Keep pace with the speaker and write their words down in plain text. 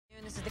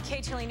to the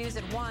KTLA News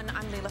at 1.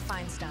 I'm Leila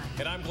Feinstein.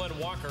 And I'm Glenn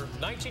Walker.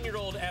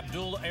 19-year-old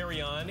Abdul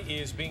Arian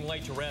is being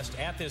laid to rest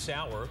at this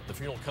hour. The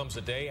funeral comes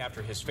a day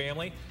after his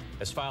family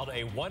has filed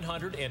a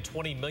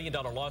 $120 million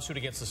lawsuit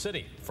against the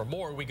city. For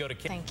more, we go to...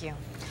 Thank you.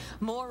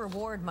 More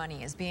reward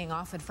money is being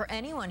offered for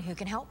anyone who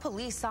can help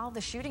police solve the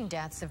shooting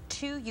deaths of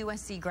 2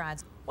 USC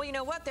grads. Well, you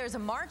know what? There's a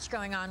march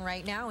going on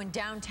right now in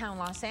downtown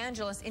Los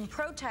Angeles in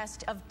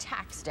protest of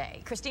Tax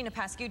Day. Christina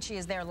Pascucci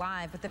is there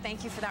live, but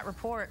thank you for that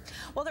report.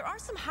 Well, there are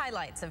some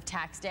highlights of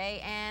Tax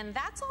Day, and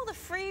that's all the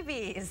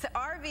freebies.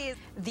 RVs,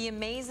 the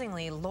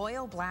amazingly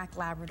loyal black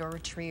Labrador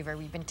Retriever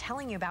we've been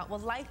telling you about will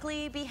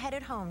likely be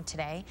headed home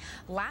today.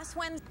 Last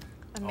Wednesday,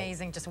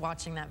 amazing just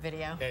watching that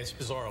video. Yeah, it's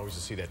bizarre always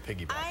to see that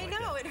piggyback. I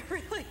know, it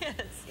really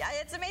is. Yeah,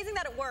 it's amazing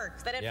that it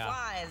works, that it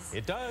flies.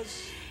 It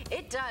does.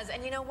 It does.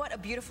 And you know what? A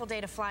beautiful day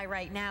to fly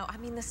right now. I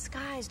mean, the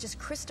sky is just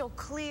crystal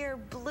clear,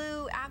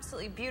 blue,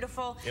 absolutely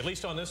beautiful. At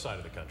least on this side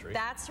of the country.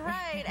 That's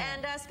right.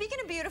 And speaking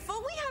of beautiful,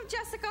 we have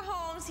Jessica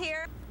Holmes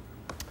here.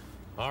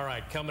 All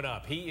right, coming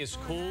up, he is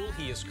cool,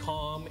 he is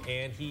calm,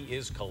 and he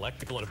is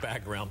collectible in the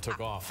background. Took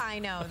off. I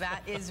know,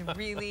 that is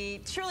really,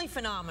 truly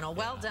phenomenal.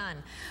 Well done.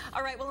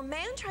 All right, well, a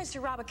man tries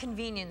to rob a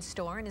convenience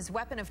store, and his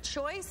weapon of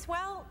choice,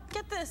 well,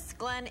 get this,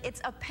 Glenn,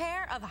 it's a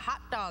pair of hot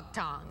dog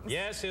tongs.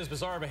 Yes, his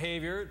bizarre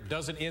behavior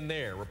doesn't end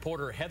there.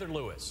 Reporter Heather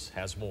Lewis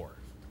has more.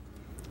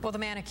 Well, the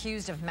man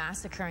accused of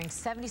massacring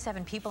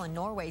 77 people in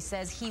Norway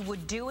says he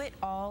would do it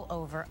all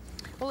over.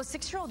 Well, a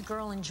 6-year-old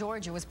girl in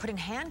Georgia was put in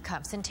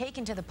handcuffs and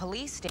taken to the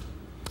police station.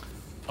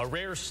 A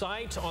rare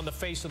sight on the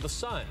face of the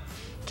sun.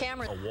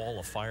 Camera. A wall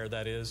of fire,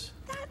 that is.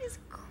 That is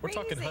crazy. We're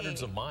talking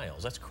hundreds of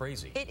miles. That's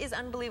crazy. It is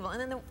unbelievable. And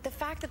then the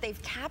fact that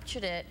they've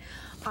captured it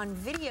on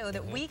video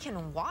that we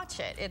can watch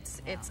it,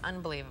 it's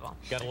unbelievable.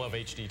 Gotta love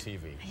HD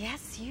TV.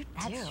 Yes, you do.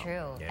 That's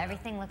true. Yeah.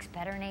 Everything looks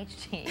better in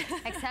HD,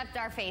 except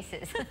our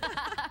faces,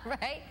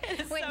 right?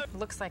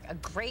 Looks like a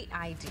great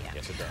idea.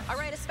 Yes, it does. All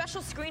right, a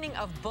special screening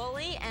of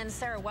Bully, and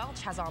Sarah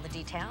Welch has all the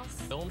details.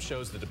 The film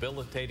shows the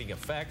debilitating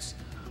effects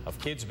of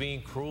kids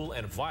being cruel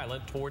and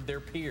violent toward their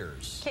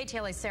peers.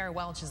 KTLA's Sarah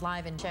Welch is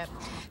live in Chip.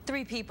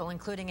 3 people,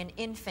 including an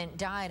infant,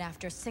 died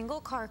after a single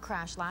car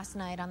crash last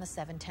night on the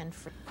 710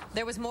 freeway.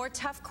 There was more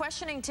tough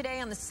questioning today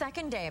on the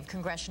second day of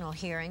congressional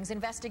hearings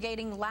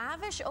investigating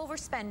lavish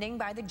overspending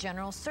by the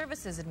General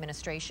Services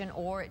Administration,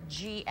 or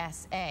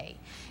GSA.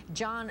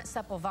 John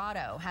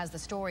Sepulvado has the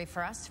story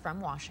for us from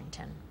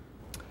Washington.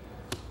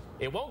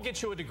 It won't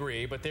get you a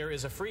degree, but there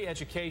is a free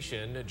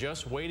education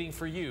just waiting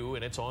for you,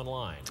 and it's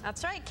online.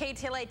 That's right.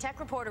 KTLA tech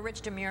reporter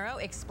Rich DeMuro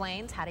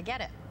explains how to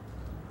get it.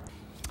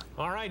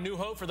 All right, new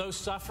hope for those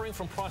suffering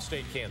from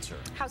prostate cancer.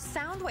 How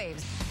sound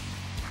waves...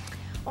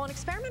 Well, an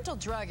experimental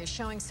drug is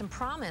showing some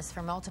promise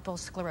for multiple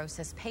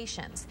sclerosis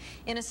patients.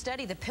 In a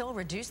study, the pill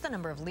reduced the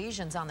number of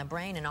lesions on the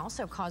brain and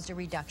also caused a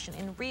reduction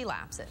in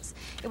relapses.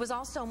 It was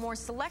also more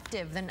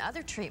selective than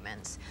other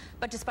treatments.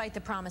 But despite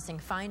the promising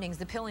findings,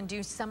 the pill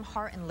induced some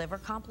heart and liver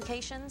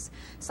complications.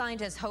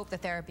 Scientists hope the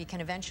therapy can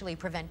eventually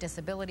prevent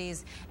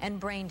disabilities and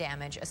brain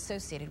damage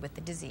associated with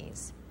the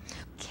disease.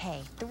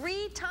 Okay,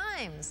 3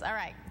 times. All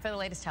right, for the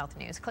latest health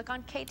news, click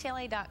on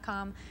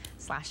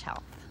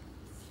ktla.com/health.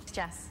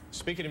 Jess.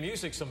 Speaking of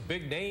music, some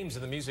big names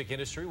in the music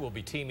industry will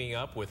be teaming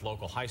up with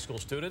local high school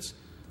students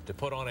to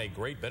put on a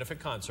great benefit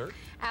concert.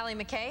 Allie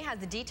McKay has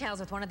the details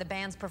with one of the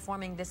bands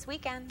performing this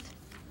weekend.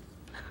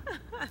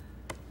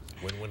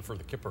 Win-win for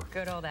the Kipper.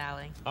 Good old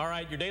Allie. All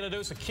right, your daily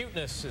dose of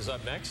cuteness is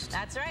up next.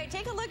 That's right.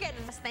 Take a look at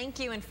this. Thank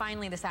you. And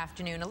finally this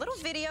afternoon, a little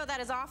video that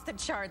is off the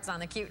charts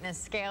on the cuteness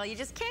scale. You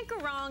just can't go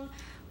wrong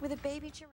with a baby giraffe.